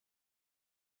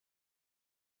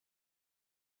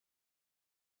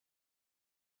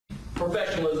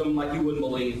professionalism like you wouldn't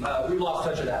believe. We lost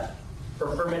touch of that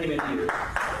for many, many years.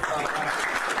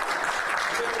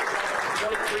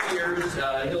 23 years,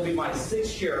 he'll be my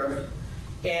 6th sheriff.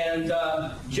 And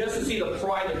just to see the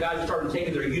pride that guys started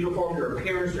taking their uniform, their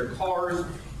appearance, their cars,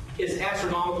 is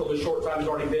astronomical the short time he's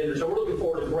already been there. So we're looking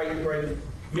forward to great,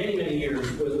 many, many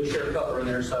years with Sheriff Cutler in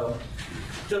there. So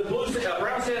to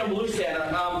Brown Santa, Blue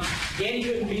Santa, Danny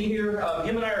couldn't be here.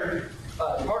 Him and I are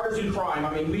partners in crime.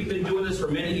 I mean, we've been doing this for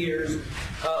many years.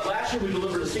 Last year we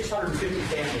delivered to 650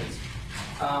 families.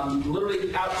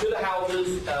 Literally out to the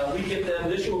houses. We get them.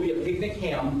 This year will be a picnic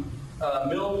ham.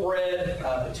 Milk, bread,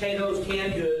 potatoes,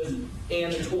 canned goods,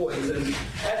 and the toys. And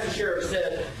as the sheriff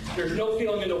said, there's no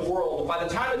feeling in the world. By the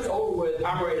time it's over with,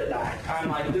 I'm ready to die. I'm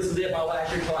like, this is it, my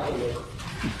last year until I deliver.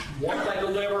 Once I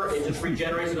deliver, it just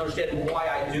regenerates and understanding why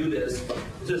I do this,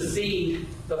 to see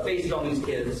the faces on these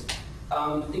kids.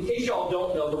 In case y'all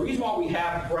don't know, the reason why we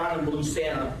have Brown and Blue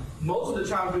Santa, most of the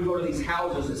times we go to these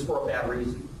houses is for a bad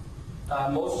reason.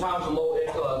 Most of the times, a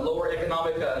lower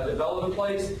economic development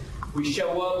place, we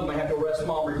show up, we might have to arrest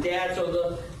mom or dad, so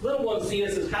the little ones see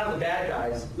us as kind of the bad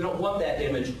guys. We don't want that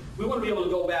image. We want to be able to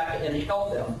go back and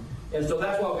help them. And so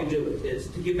that's why we do it. It's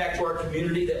to give back to our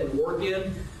community that we work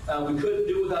in. We couldn't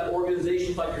do it without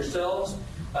organizations like yourselves.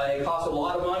 It costs a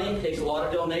lot of money, it takes a lot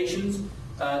of donations,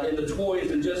 and the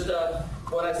toys, and just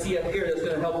what I see up here that's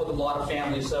going to help with a lot of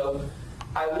families. So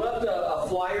I left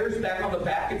flyers back on the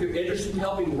back if you're interested in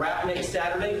helping wrap next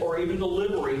Saturday or even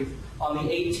delivery on the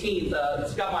 18th.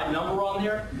 It's got my number on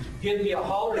there. Give me a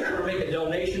holler if you want to make a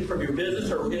donation from your business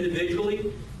or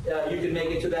individually. You can make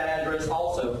it to that address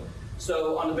also.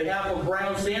 So on behalf of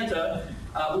Brown Santa,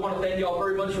 we want to thank you all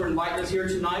very much for inviting us here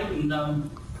tonight, and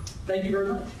thank you very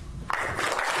much.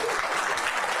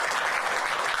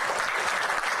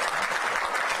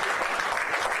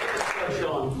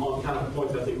 On kind of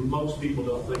points I think most people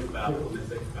don't think about when they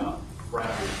think about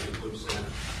Brown and Blue Santa,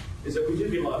 is that we do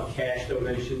get a lot of cash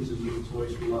donations and new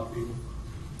toys from a lot of people.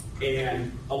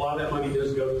 And a lot of that money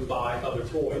does go to buy other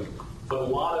toys, but a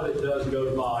lot of it does go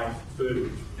to buy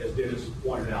food, as Dennis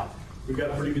pointed out. We've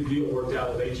got a pretty good deal worked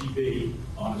out with HEB,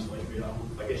 honestly.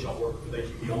 I guess y'all work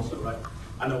with HEB also, right?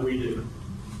 I know we do.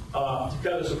 To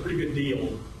cut us a pretty good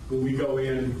deal when we go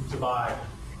in to buy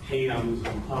hams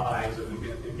and pies and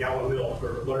a gallon of milk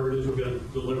or whatever it is we're going to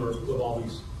deliver with all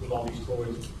these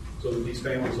toys, so that these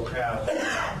families will have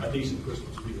a decent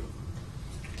Christmas meal.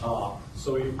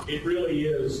 So it really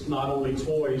is not only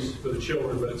toys for the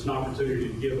children, but it's an opportunity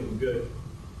to give them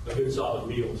a good solid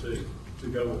meal to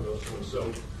go with those toys.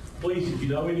 So please, if you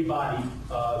know anybody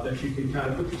that you can kind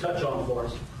of put the touch on for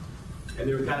us, and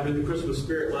they're kind of in the Christmas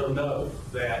spirit, let them know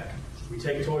that we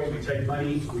take toys, we take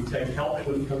money, we take help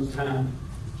when it comes time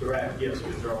to wrap gifts,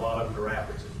 because there are a lot of them to wrap.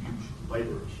 It's a huge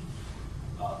labor issue.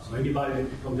 So anybody that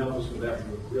can come help us with that,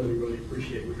 we really, really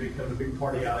appreciate it. We're having a big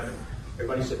party out of it.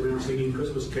 Everybody's sitting around singing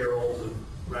Christmas carols and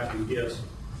wrapping gifts.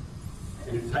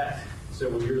 And in fact,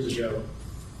 several years ago,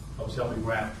 I was helping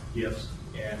wrap gifts,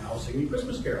 and I was singing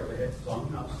Christmas carols. They had songs,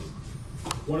 and I was singing.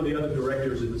 One of the other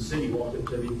directors in the city walked up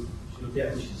to me. She looked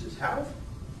at me and she says, "Howard,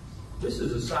 this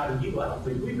is a side of you I don't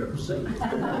think we've ever seen."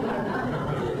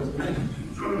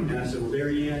 And I said, "Well,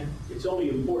 Mary Ann, it's only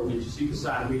important that you see the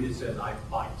side of me that says I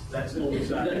fight. That's the only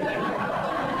side of me."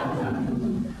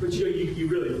 But you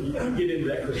really get into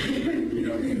that Christmas, you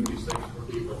do these things for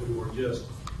people who are just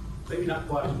maybe not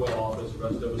quite as well off as the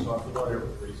rest of us are, for whatever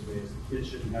the reason is. The kids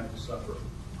shouldn't have to suffer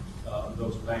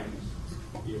those pains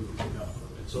if we can help them.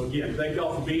 And so again, thank you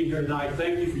all for being here tonight.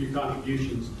 Thank you for your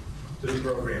contributions to the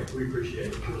program. We appreciate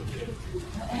it.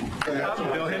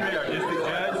 I'm Bill Henry, our district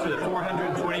judge for the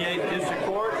 428th District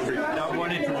Court. I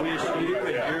wanted to wish you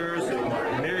and yours a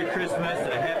Merry Christmas,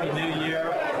 a Happy New Year.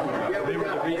 Remember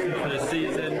the reason for the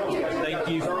season. Thank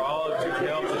you for all of your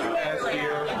help this past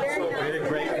year. Very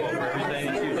grateful for everything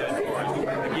that you've done for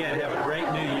us. Again, have a great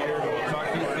New Year. We'll talk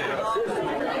to you soon.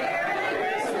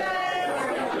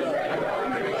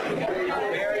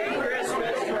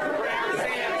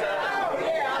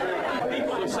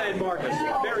 San Marcos.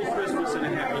 Merry Christmas and a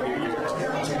Happy New Year.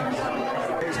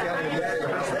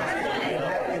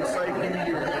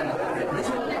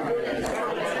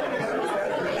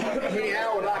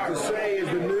 Anyhow, what I'd like to say is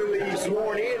the newly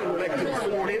sworn in, elected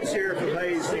sworn in sheriff of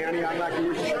Hays County, I'd like to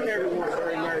wish everyone a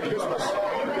very Merry Christmas,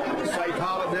 a safe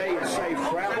holiday and safe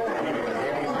travel,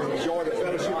 and enjoy the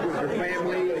fellowship with your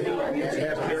family, and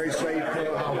have a very safe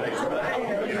holidays.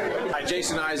 Hi,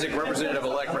 Jason Isaac,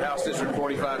 representative-elect for House District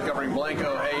 45, covering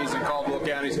Blanco, Hays, and Caldwell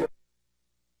counties.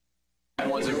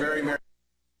 Everyone's a very Merry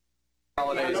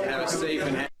holidays and have a safe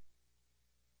and happy.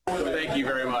 Thank you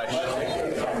very much.